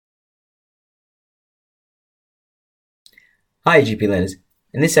Hi GP learners.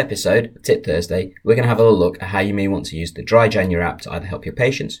 In this episode of Tip Thursday, we're going to have a look at how you may want to use the Dry January app to either help your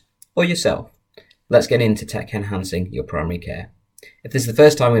patients or yourself. Let's get into tech enhancing your primary care. If this is the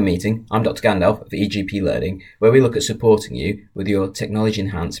first time we're meeting, I'm Dr. Gandalf of EGP Learning, where we look at supporting you with your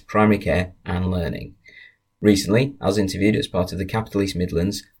technology-enhanced primary care and learning. Recently, I was interviewed as part of the Capital East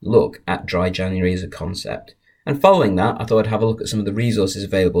Midlands look at Dry January as a concept. And following that, I thought I'd have a look at some of the resources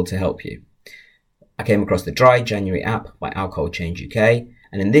available to help you. I came across the Dry January app by Alcohol Change UK,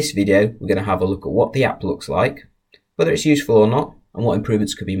 and in this video we're going to have a look at what the app looks like, whether it's useful or not, and what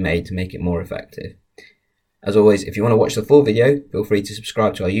improvements could be made to make it more effective. As always, if you want to watch the full video, feel free to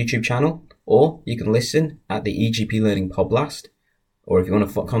subscribe to our YouTube channel, or you can listen at the EGP Learning Podblast, or if you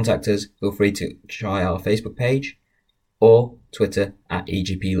want to contact us, feel free to try our Facebook page, or Twitter at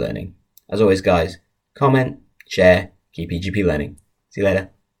EGP Learning. As always guys, comment, share, keep EGP learning. See you later.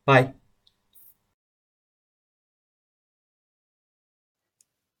 Bye.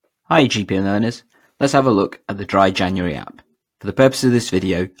 Hi GP learners, let's have a look at the Dry January app. For the purpose of this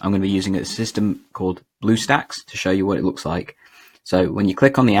video, I'm going to be using a system called BlueStacks to show you what it looks like. So when you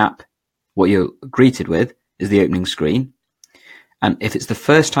click on the app, what you're greeted with is the opening screen. And if it's the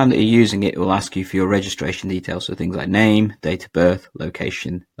first time that you're using it, it will ask you for your registration details, so things like name, date of birth,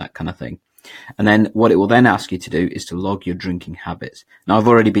 location, that kind of thing. And then what it will then ask you to do is to log your drinking habits. Now I've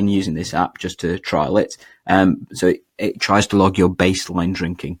already been using this app just to trial it. So it tries to log your baseline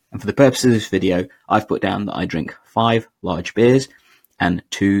drinking. And for the purpose of this video, I've put down that I drink 5 large beers and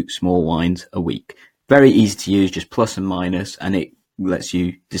 2 small wines a week. Very easy to use, just plus and minus, and it lets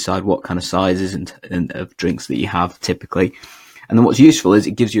you decide what kind of sizes and of drinks that you have typically. And then what's useful is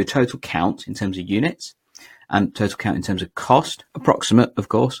it gives you a total count in terms of units and total count in terms of cost, approximate of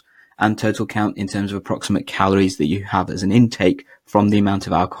course, and total count in terms of approximate calories that you have as an intake from the amount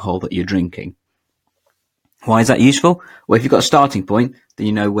of alcohol that you're drinking. Why is that useful? Well, if you've got a starting point, then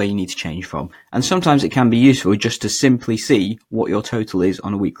you know where you need to change from. And sometimes it can be useful just to simply see what your total is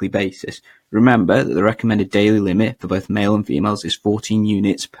on a weekly basis. Remember that the recommended daily limit for both male and females is 14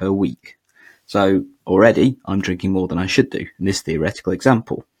 units per week. So already I'm drinking more than I should do in this theoretical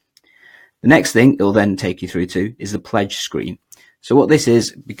example. The next thing it will then take you through to is the pledge screen. So what this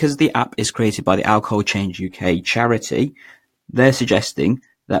is, because the app is created by the Alcohol Change UK charity, they're suggesting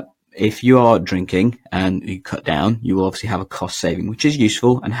that if you are drinking and you cut down, you will obviously have a cost saving, which is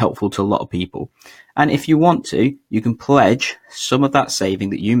useful and helpful to a lot of people. And if you want to, you can pledge some of that saving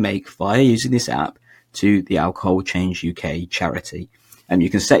that you make via using this app to the Alcohol Change UK charity. And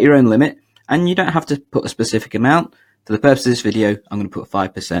you can set your own limit, and you don't have to put a specific amount. For the purpose of this video, I'm going to put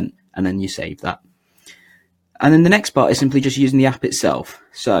 5%, and then you save that. And then the next part is simply just using the app itself.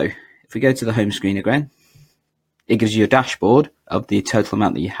 So if we go to the home screen again, it gives you a dashboard of the total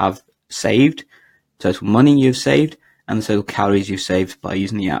amount that you have saved, total money you've saved, and the total calories you've saved by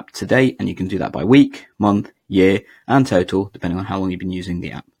using the app to date. And you can do that by week, month, year, and total, depending on how long you've been using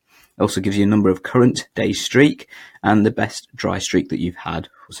the app. It also gives you a number of current days streak and the best dry streak that you've had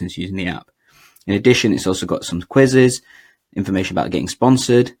since using the app. In addition, it's also got some quizzes, information about getting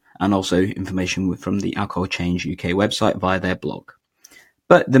sponsored, and also information from the Alcohol Change UK website via their blog.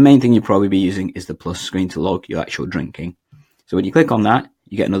 But the main thing you'll probably be using is the plus screen to log your actual drinking. So when you click on that,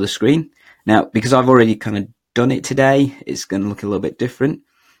 you get another screen. Now, because I've already kind of done it today, it's going to look a little bit different.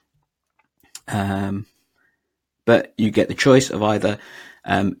 But you get the choice of either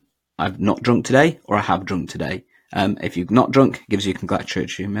I've not drunk today or I have drunk today. If you've not drunk, it gives you a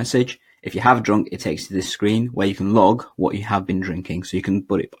congratulatory message. If you have drunk, it takes you to this screen where you can log what you have been drinking. So you can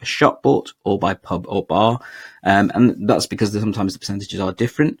put it by shot bought or by pub or bar. And that's because sometimes the percentages are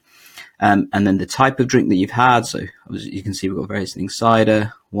different. And then the type of drink that you've had. So you can see we've got various things: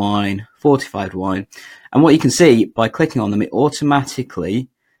 cider, wine, fortified wine. And what you can see by clicking on them, it automatically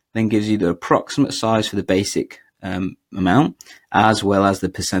then gives you the approximate size for the basic amount, as well as the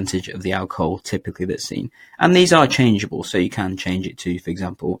percentage of the alcohol typically that's seen. And these are changeable, so you can change it to, for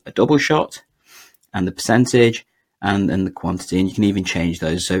example, a double shot, and the percentage, and then the quantity, and you can even change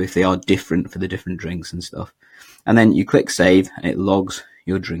those, so if they are different for the different drinks and stuff. And then you click save, and it logs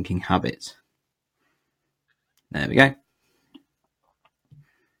your drinking habits. There we go.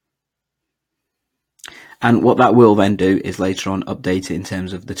 And what that will then do is later on update it in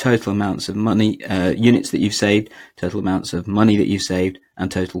terms of the total amounts of money, units that you've saved, total amounts of money that you've saved,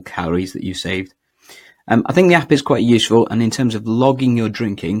 and total calories that you've saved. I think the app is quite useful, and in terms of logging your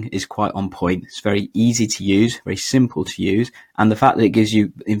drinking is quite on point. It's very easy to use, very simple to use, and the fact that it gives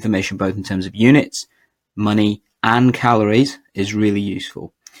you information both in terms of units, money, and calories is really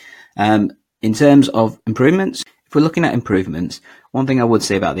useful. In terms of improvements, If we're looking at improvements, one thing I would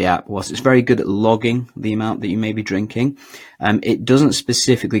say about the app, whilst it's very good at logging the amount that you may be drinking, it doesn't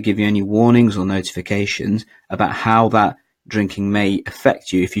specifically give you any warnings or notifications about how that drinking may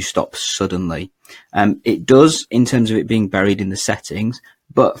affect you if you stop suddenly. It does in terms of it being buried in the settings.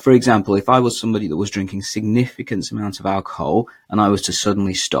 But for example, if I was somebody that was drinking significant amounts of alcohol and I was to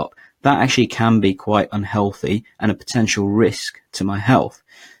suddenly stop, that actually can be quite unhealthy and a potential risk to my health.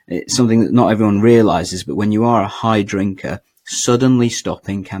 It's something that not everyone realizes, but when you are a high drinker, suddenly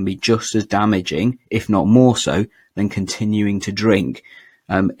stopping can be just as damaging, if not more so, than continuing to drink.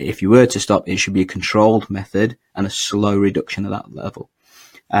 If you were to stop, it should be a controlled method and a slow reduction of that level.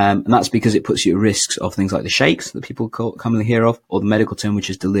 And that's because it puts you at risks of things like the shakes that people commonly hear of, or the medical term, which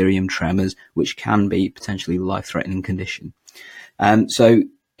is delirium tremors, which can be potentially life-threatening condition.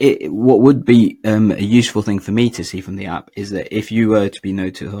 What would be a useful thing for me to see from the app is that if you were to be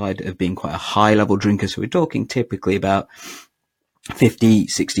notified of being quite a high level drinker, so we're talking typically about 50,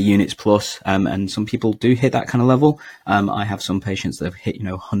 60 units plus, and some people do hit that kind of level. I have some patients that have hit,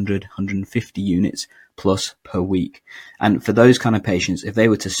 100, 150 units plus per week. And for those kind of patients, if they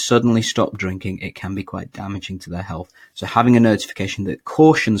were to suddenly stop drinking, it can be quite damaging to their health. So having a notification that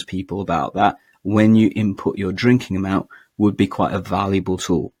cautions people about that when you input your drinking amount would be quite a valuable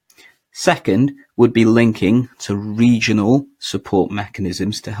tool. Second would be linking to regional support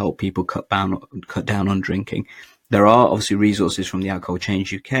mechanisms to help people cut down on drinking. There are obviously resources from the Alcohol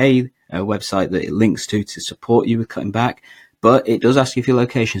Change UK, a website that it links to support you with cutting back, but it does ask you for your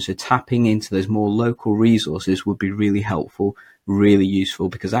location. So tapping into those more local resources would be really helpful, really useful,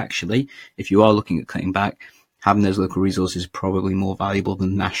 because actually, if you are looking at cutting back, having those local resources is probably more valuable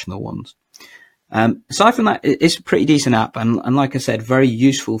than national ones. Aside from that, it's a pretty decent app, and like I said, very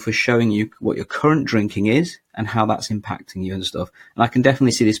useful for showing you what your current drinking is and how that's impacting you and stuff. And I can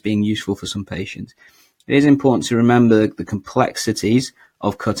definitely see this being useful for some patients. It is important to remember the complexities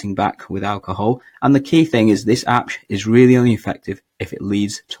of cutting back with alcohol, and the key thing is this app is really only effective if it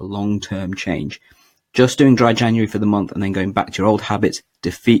leads to long-term change. Just doing Dry January for the month and then going back to your old habits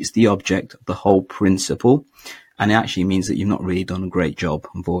defeats the object of the whole principle, and it actually means that you've not really done a great job,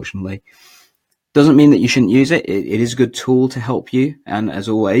 unfortunately. Doesn't mean that you shouldn't use it. It is a good tool to help you. And as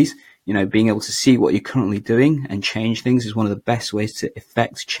always, being able to see what you're currently doing and change things is one of the best ways to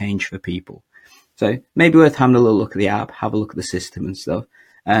effect change for people. So maybe worth having a little look at the app, have a look at the system and stuff,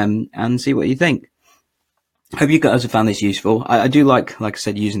 and see what you think. Hope you guys have found this useful. I do like I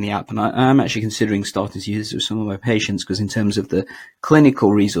said, using the app, and I'm actually considering starting to use this with some of my patients, because in terms of the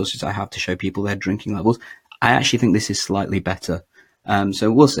clinical resources I have to show people their drinking levels, I actually think this is slightly better.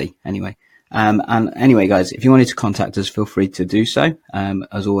 So we'll see anyway. And anyway, guys, if you wanted to contact us, feel free to do so.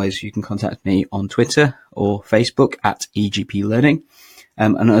 As always, you can contact me on Twitter or Facebook at EGP Learning.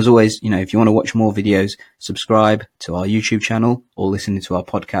 And as always, if you want to watch more videos, subscribe to our YouTube channel or listen to our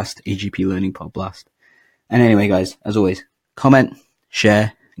podcast, EGP Learning Pod Blast. And anyway, guys, as always, comment,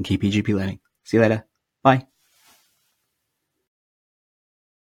 share, and keep EGP learning. See you later. Bye.